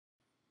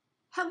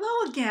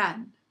Hello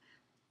again.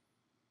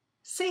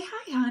 Say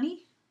hi,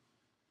 honey.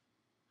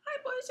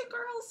 Hi, boys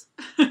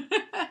and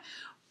girls.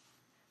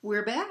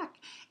 We're back.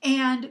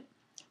 And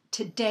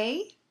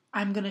today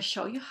I'm going to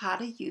show you how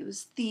to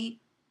use the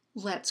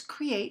Let's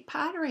Create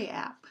Pottery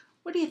app.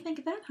 What do you think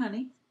of that,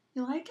 honey?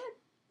 You like it?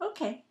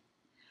 Okay.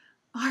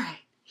 All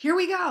right, here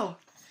we go.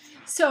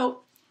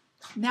 So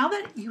now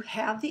that you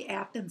have the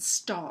app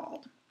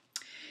installed,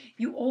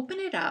 you open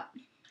it up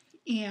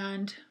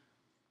and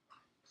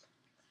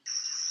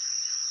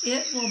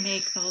it will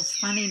make those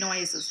funny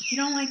noises. If you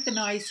don't like the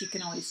noise, you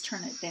can always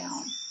turn it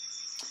down.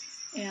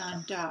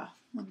 And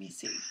let me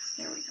see.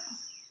 There we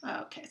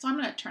go. Okay, so I'm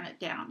going to turn it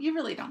down. You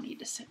really don't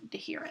need to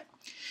hear it.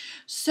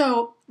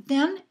 So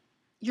then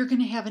you're going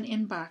to have an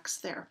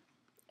inbox there,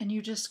 and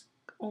you just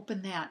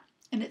open that,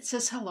 and it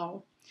says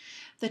hello.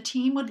 The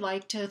team would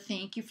like to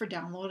thank you for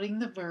downloading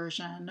the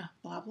version,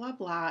 blah, blah,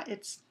 blah.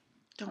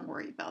 Don't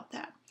worry about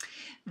that.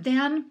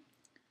 Then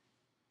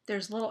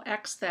there's a little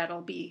X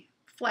that'll be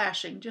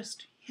flashing.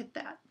 Just hit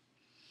that.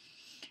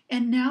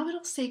 And now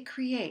it'll say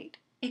create.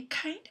 It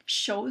kind of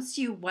shows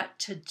you what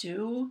to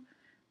do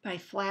by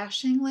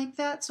flashing like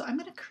that. So I'm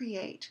going to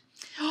create.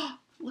 Oh,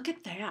 look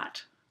at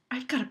that.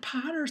 I've got a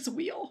potter's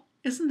wheel.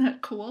 Isn't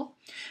that cool?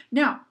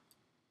 Now,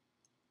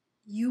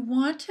 you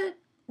want to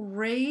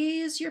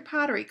raise your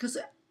pottery because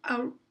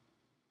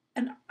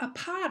a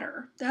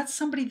potter, that's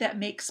somebody that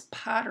makes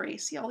pottery.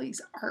 See all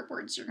these art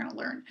words you're going to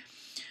learn.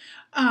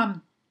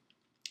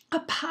 A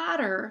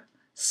potter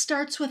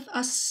starts with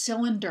a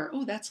cylinder.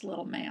 Oh, that's a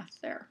little math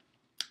there.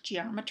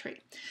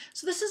 Geometry.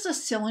 So this is a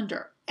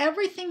cylinder.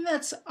 Everything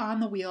that's on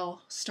the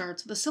wheel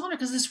starts with a cylinder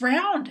because it's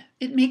round.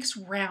 It makes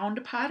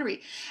round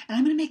pottery. And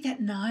I'm going to make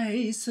that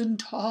nice and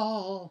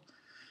tall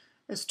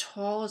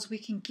as we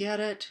can get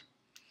it.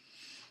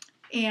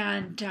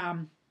 And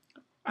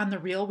on the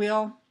real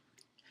wheel,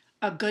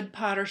 a good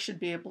potter should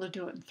be able to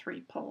do it in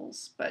 3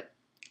 pulls, but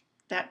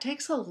that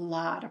takes a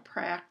lot of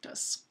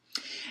practice.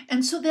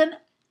 And so then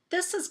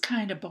this is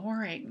kind of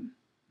boring.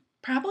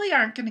 Probably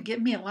aren't going to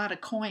give me a lot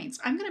of coins.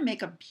 I'm going to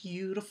make a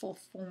beautiful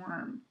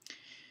form.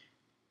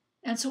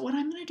 And so what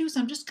I'm going to do is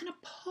I'm just going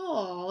to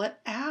pull it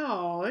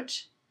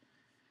out.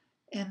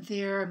 And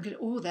there I'm going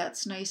to, oh,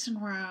 that's nice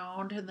and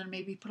round. And then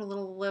maybe put a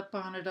little lip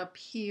on it up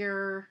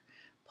here.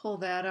 Pull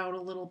that out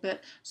a little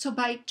bit. So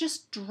by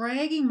just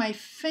dragging my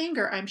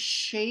finger, I'm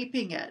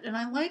shaping it. And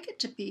I like it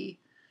to be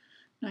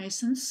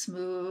nice and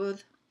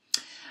smooth.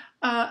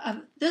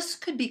 This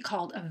could be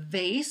called a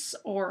vase,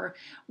 or,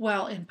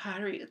 well, in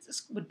pottery,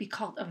 this would be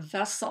called a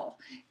vessel.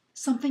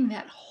 Something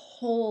that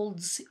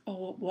holds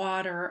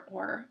water,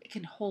 or it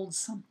can hold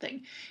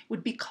something,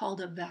 would be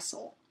called a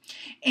vessel.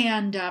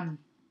 And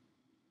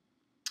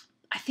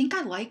I think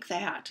I like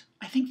that.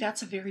 I think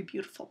that's a very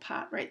beautiful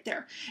pot right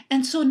there.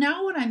 And so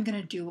now what I'm going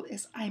to do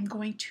is I'm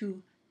going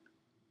to,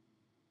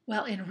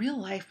 well, in real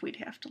life, we'd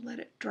have to let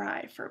it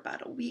dry for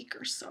about a week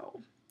or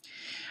so.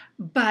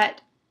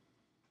 But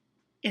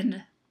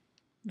in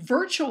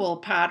virtual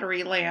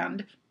pottery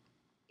land,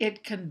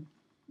 it can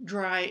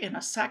dry in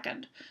a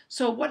second.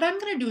 So what I'm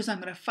going to do is I'm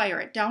going to fire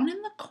it down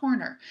in the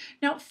corner.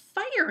 Now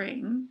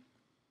firing,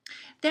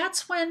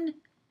 that's when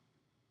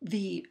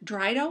the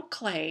dried out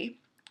clay,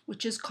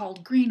 which is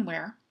called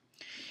greenware,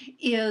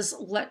 is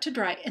let to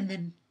dry,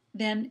 and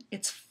then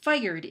it's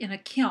fired in a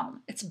kiln.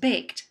 It's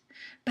baked,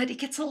 but it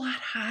gets a lot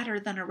hotter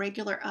than a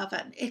regular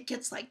oven. It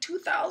gets like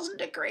 2,000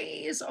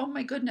 degrees. Oh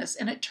my goodness.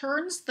 And it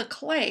turns the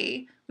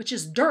clay, which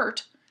is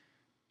dirt,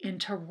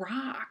 into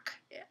rock,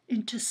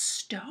 into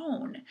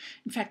stone.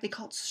 In fact, they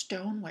call it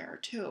stoneware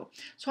too.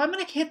 So I'm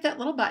going to hit that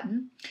little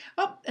button.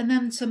 Oh, and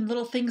then some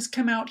little things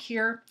come out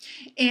here.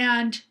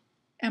 And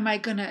am I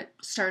going to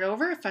start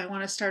over? If I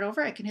want to start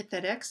over, I can hit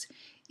that X.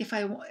 If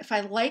I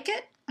like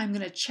it, I'm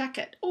going to check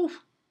it. Oh,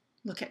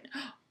 look at,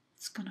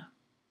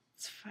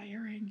 it's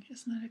firing.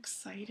 Isn't that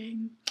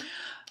exciting?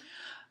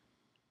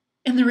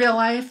 In the real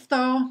life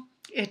though,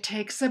 it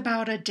takes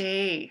about a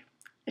day.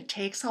 It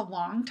takes a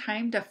long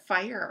time to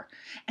fire.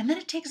 And then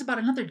it takes about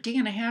another day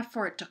and a half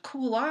for it to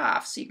cool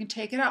off so you can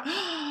take it out.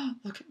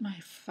 Look at my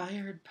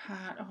fired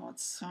pot. Oh,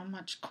 it's so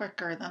much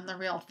quicker than the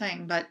real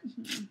thing, but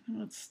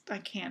I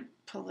can't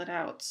pull it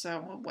out,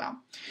 so well.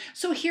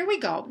 So here we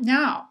go.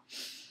 Now,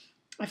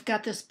 I've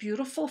got this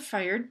beautiful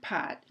fired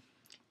pot,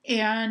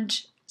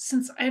 and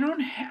since I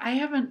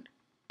haven't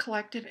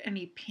collected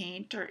any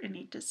paint or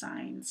any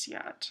designs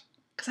yet,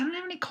 because I don't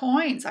have any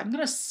coins. I'm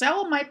going to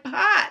sell my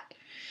pot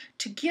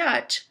to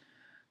get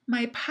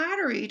my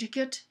pottery, to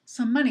get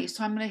some money.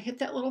 So I'm going to hit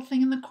that little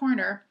thing in the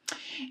corner.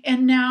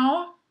 And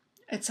now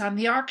it's on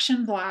the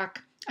auction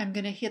block. I'm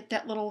going to hit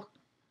that little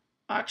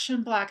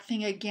auction block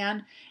thing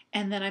again.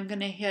 And then I'm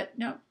going to hit,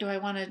 no, do I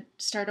want to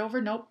start over?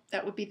 Nope,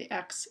 that would be the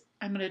X.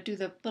 I'm going to do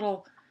the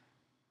little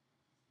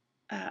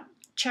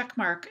check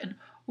mark. And,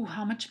 ooh,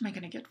 how much am I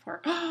going to get for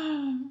it?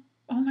 Oh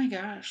my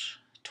gosh,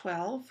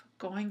 12,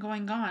 going,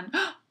 gone.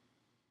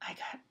 I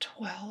got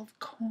 12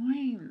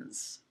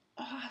 coins.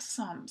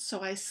 Awesome.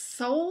 So I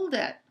sold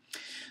it.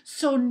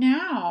 So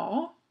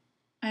now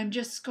I'm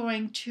just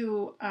going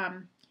to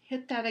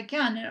hit that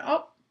again. And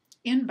oh,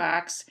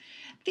 inbox.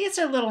 These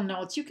are little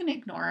notes. You can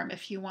ignore them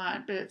if you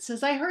want, but it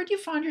says, I heard you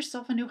found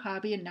yourself a new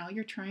hobby and now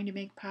you're trying to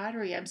make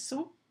pottery.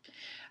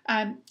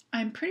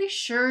 I'm pretty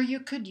sure you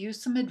could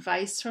use some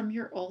advice from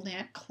your old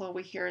Aunt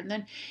Chloe here. And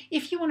then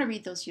if you want to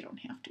read those, you don't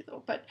have to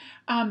though, but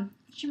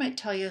she might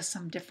tell you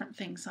some different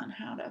things on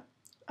how to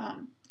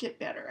get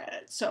better at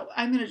it. So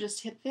I'm going to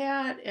just hit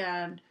that,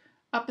 and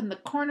up in the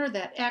corner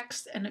that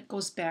X, and it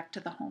goes back to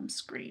the home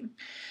screen.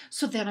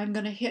 So then I'm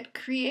going to hit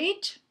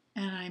create,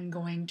 and I'm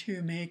going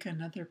to make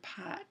another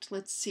pot.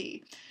 Let's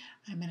see.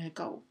 I'm going to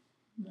go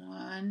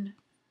 1,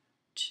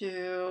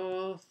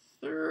 2,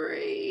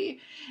 3,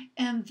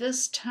 and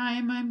this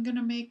time I'm going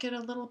to make it a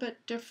little bit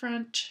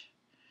different.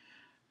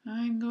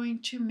 I'm going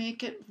to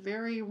make it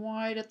very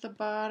wide at the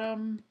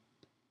bottom.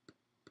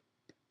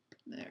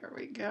 There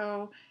we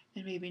go.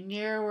 And maybe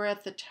narrower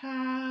at the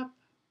top.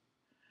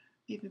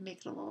 Maybe make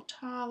it a little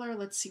taller.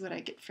 Let's see what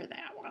I get for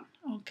that one.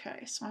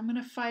 Okay, so I'm going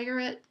to fire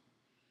it.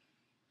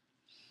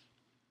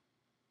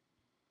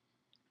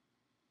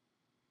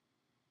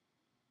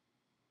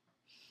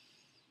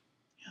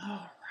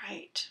 All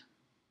right.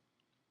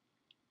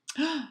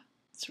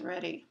 It's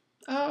ready.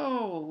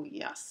 Oh,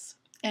 yes.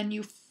 And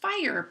you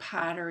fire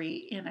pottery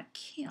in a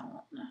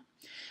kiln.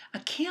 A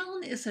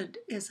kiln is a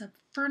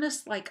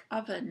furnace-like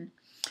oven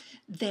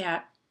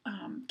that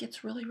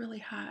gets really, really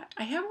hot.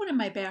 I have one in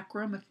my back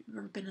room. If you've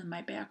ever been in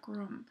my back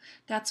room,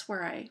 that's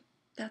where I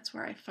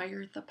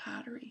fire the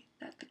pottery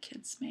that the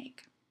kids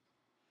make.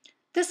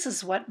 This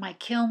is what my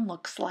kiln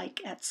looks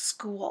like at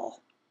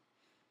school.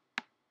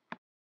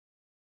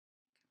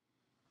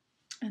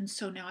 And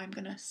so now I'm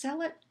going to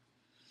sell it.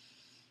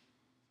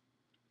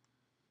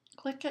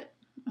 Click it.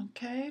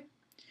 Okay.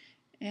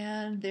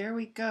 And there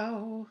we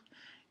go.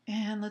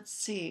 And let's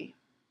see.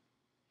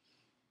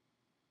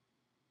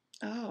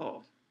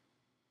 Oh.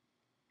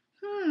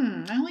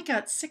 I only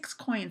got 6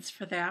 coins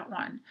for that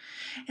one.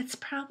 It's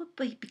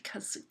probably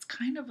because it's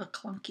kind of a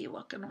clunky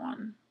looking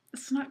one.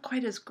 It's not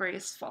quite as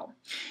graceful.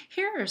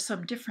 Here are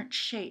some different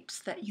shapes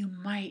that you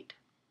might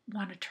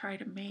want to try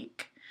to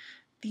make.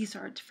 These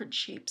are different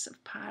shapes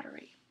of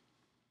pottery.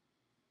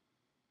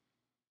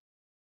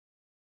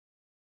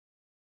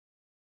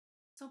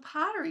 So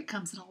pottery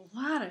comes in a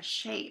lot of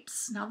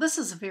shapes. Now this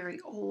is a very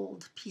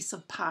old piece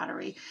of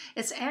pottery.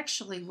 It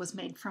actually was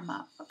made from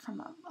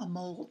a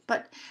mold,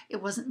 but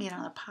it wasn't made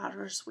on a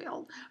potter's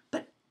wheel.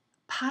 But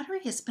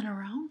pottery has been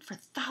around for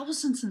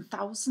thousands and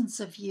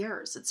thousands of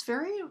years. It's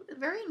very,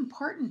 very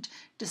important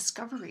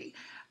discovery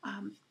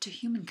to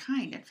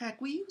humankind. In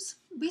fact, we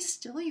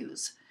still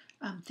use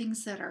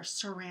things that are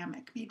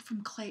ceramic, made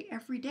from clay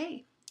every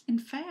day. In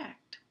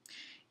fact,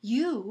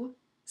 you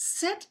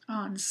sit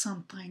on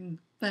something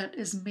that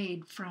is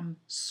made from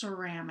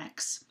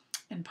ceramics,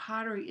 and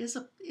pottery is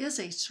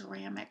a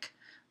ceramic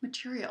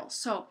material.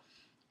 So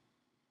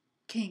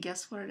can you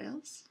guess what it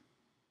is?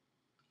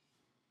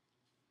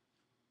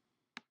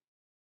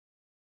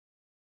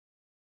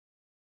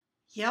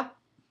 Yep,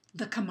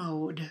 the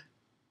commode.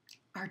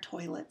 Our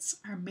toilets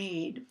are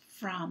made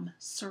from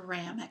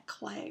ceramic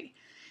clay,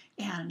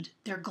 and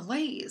they're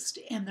glazed,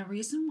 and the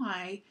reason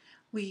why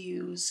we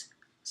use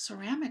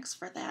ceramics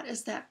for that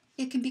is that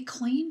it can be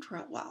cleaned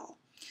real well.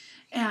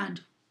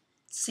 And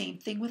same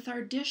thing with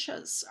our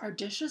dishes. Our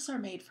dishes are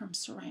made from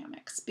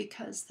ceramics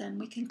because then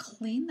we can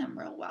clean them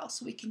real well,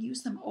 so we can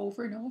use them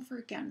over and over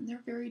again, and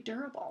they're very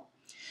durable.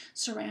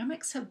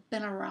 Ceramics have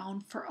been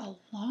around for a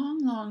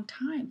long, long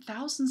time,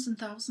 thousands and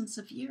thousands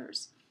of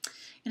years.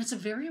 And it's a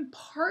very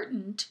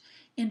important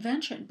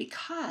invention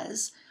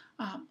because,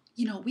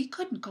 we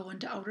couldn't go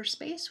into outer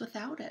space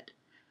without it.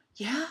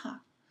 Yeah,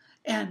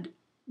 and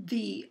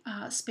the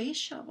space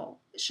shuttle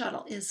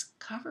is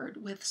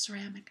covered with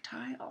ceramic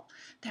tile.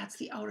 That's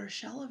the outer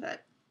shell of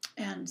it.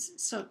 And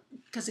so,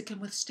 because it can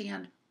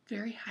withstand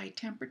very high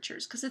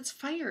temperatures, because it's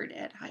fired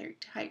at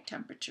high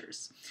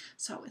temperatures.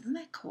 So isn't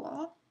that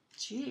cool?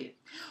 Gee.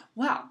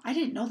 Well, I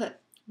didn't know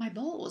that my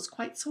bowl was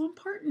quite so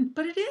important,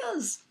 but it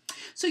is.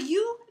 So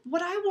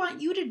what I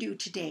want you to do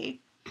today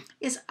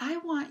is I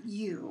want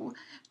you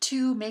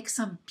to make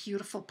some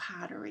beautiful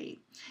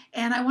pottery.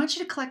 And I want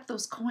you to collect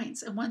those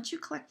coins. And once you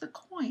collect the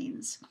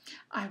coins,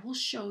 I will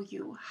show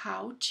you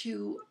how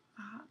to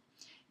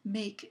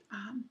make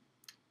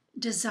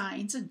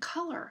designs and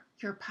color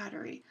your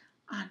pottery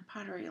on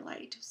Pottery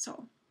Lite.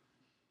 So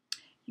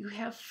you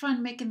have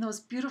fun making those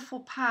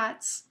beautiful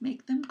pots.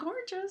 Make them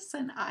gorgeous,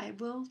 and I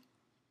will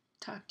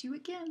talk to you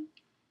again.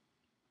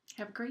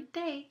 Have a great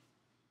day.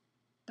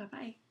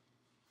 Bye-bye.